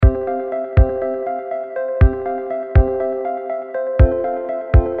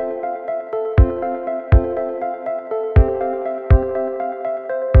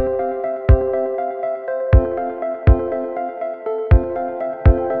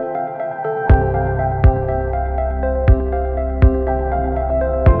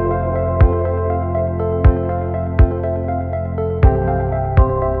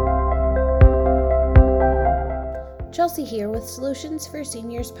Kelsey here with Solutions for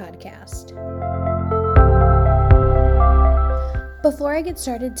Seniors podcast. Before I get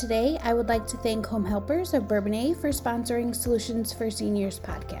started today, I would like to thank Home Helpers of Bourbonnais for sponsoring Solutions for Seniors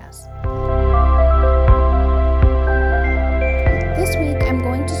podcast. This week, I'm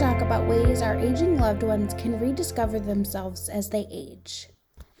going to talk about ways our aging loved ones can rediscover themselves as they age.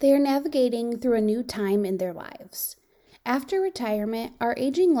 They are navigating through a new time in their lives. After retirement, our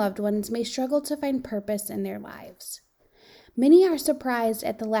aging loved ones may struggle to find purpose in their lives. Many are surprised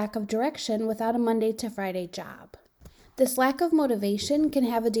at the lack of direction without a Monday to Friday job. This lack of motivation can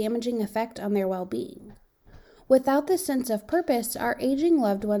have a damaging effect on their well-being. Without this sense of purpose, our aging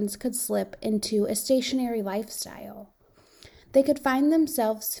loved ones could slip into a stationary lifestyle. They could find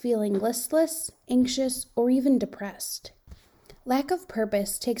themselves feeling listless, anxious, or even depressed. Lack of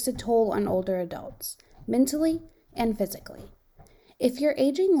purpose takes a toll on older adults, mentally and physically. If your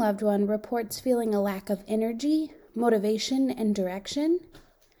aging loved one reports feeling a lack of energy, motivation, and direction,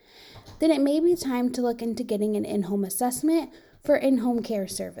 then it may be time to look into getting an in-home assessment for in-home care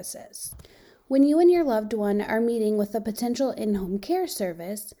services. When you and your loved one are meeting with a potential in-home care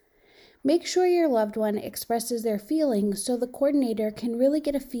service, make sure your loved one expresses their feelings so the coordinator can really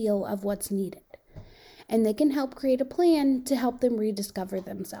get a feel of what's needed, and they can help create a plan to help them rediscover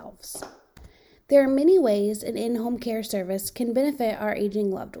themselves. There are many ways an in-home care service can benefit our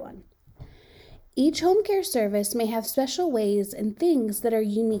aging loved one. Each home care service may have special ways and things that are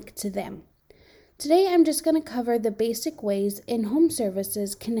unique to them. Today, I'm just going to cover the basic ways in-home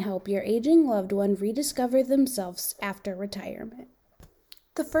services can help your aging loved one rediscover themselves after retirement.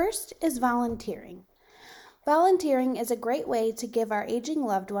 The first is volunteering. Volunteering is a great way to give our aging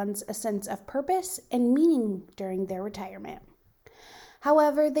loved ones a sense of purpose and meaning during their retirement.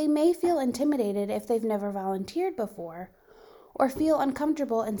 However, they may feel intimidated if they've never volunteered before, or feel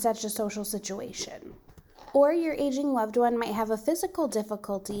uncomfortable in such a social situation. Or your aging loved one might have a physical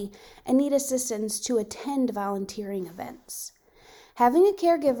difficulty and need assistance to attend volunteering events. Having a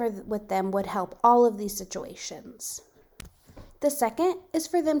caregiver with them would help all of these situations. The second is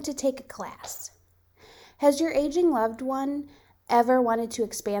for them to take a class. Has your aging loved one ever wanted to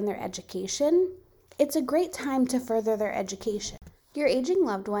expand their education? It's a great time to further their education. Your aging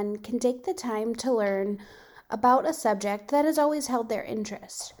loved one can take the time to learn about a subject that has always held their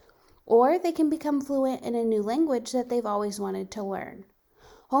interest, or they can become fluent in a new language that they've always wanted to learn.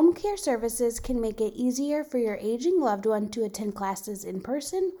 Home care services can make it easier for your aging loved one to attend classes in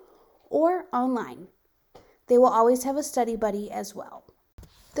person or online. They will always have a study buddy as well.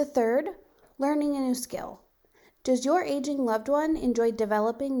 The third, learning a new skill. Does your aging loved one enjoy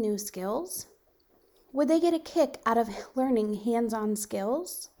developing new skills? Would they get a kick out of learning hands-on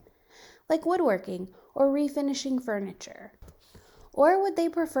skills, like woodworking or refinishing furniture? Or would they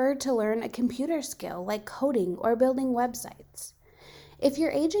prefer to learn a computer skill like coding or building websites? If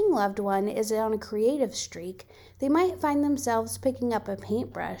your aging loved one is on a creative streak, they might find themselves picking up a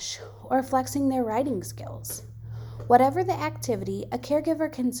paintbrush or flexing their writing skills. Whatever the activity, a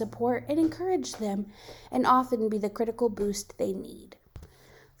caregiver can support and encourage them and often be the critical boost they need.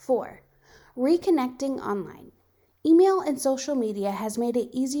 4. Reconnecting online. Email and social media has made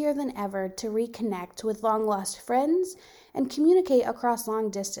it easier than ever to reconnect with long-lost friends and communicate across long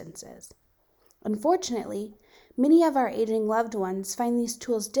distances. Unfortunately, many of our aging loved ones find these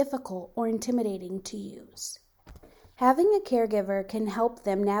tools difficult or intimidating to use. Having a caregiver can help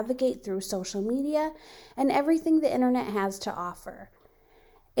them navigate through social media and everything the internet has to offer.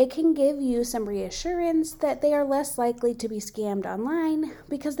 It can give you some reassurance that they are less likely to be scammed online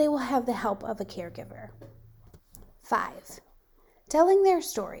because they will have the help of a caregiver. 5. Telling their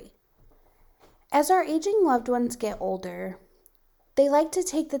story. As our aging loved ones get older, they like to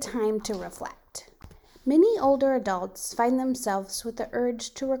take the time to reflect. Many older adults find themselves with the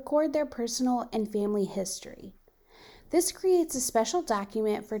urge to record their personal and family history. This creates a special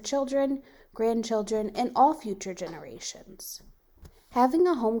document for children, grandchildren, and all future generations. Having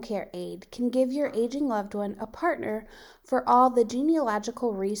a home care aide can give your aging loved one a partner for all the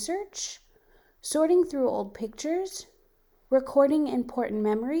genealogical research, sorting through old pictures, recording important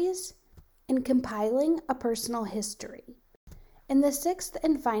memories, and compiling a personal history. And the sixth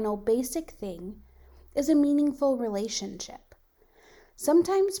and final basic thing is a meaningful relationship.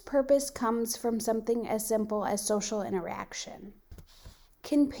 Sometimes purpose comes from something as simple as social interaction.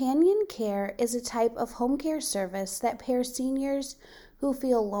 Companion care is a type of home care service that pairs seniors who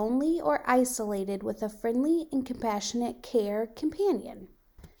feel lonely or isolated with a friendly and compassionate care companion.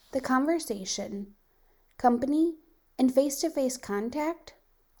 The conversation, company, and face-to-face contact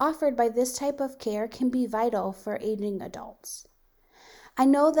offered by this type of care can be vital for aging adults. I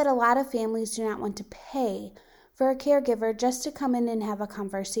know that a lot of families do not want to pay for a caregiver just to come in and have a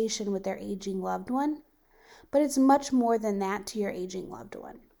conversation with their aging loved one, but it's much more than that to your aging loved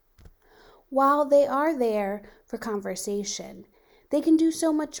one. While they are there for conversation, they can do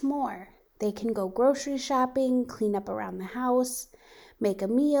so much more. They can go grocery shopping, clean up around the house, make a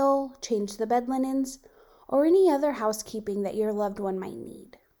meal, change the bed linens, or any other housekeeping that your loved one might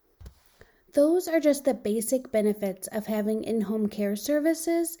need. Those are just the basic benefits of having in-home care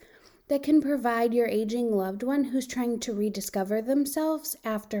services that can provide your aging loved one who's trying to rediscover themselves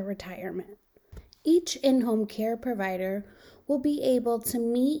after retirement. Each in-home care provider will be able to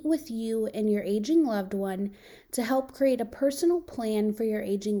meet with you and your aging loved one to help create a personal plan for your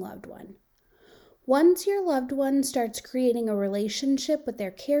aging loved one. Once your loved one starts creating a relationship with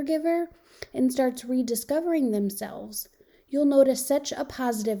their caregiver and starts rediscovering themselves, you'll notice such a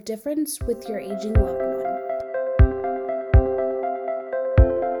positive difference with your aging loved one.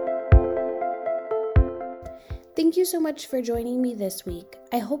 Thank you so much for joining me this week.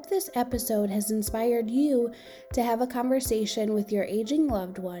 I hope this episode has inspired you to have a conversation with your aging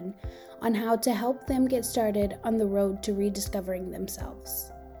loved one on how to help them get started on the road to rediscovering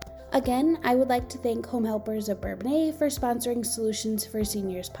themselves. Again, I would like to thank Home Helpers of Bourbonnais for sponsoring Solutions for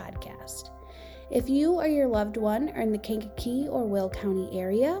Seniors podcast. If you or your loved one are in the Kankakee or Will County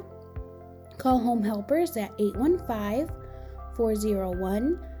area, call Home Helpers at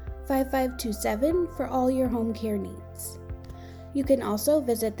 815-401-5527 for all your home care needs. You can also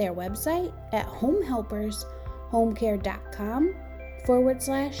visit their website at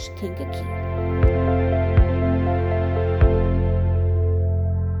homehelpershomecare.com/Kankakee.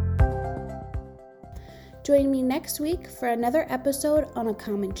 Join me next week for another episode on a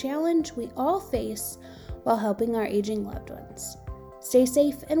common challenge we all face while helping our aging loved ones. Stay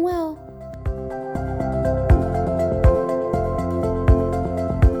safe and well.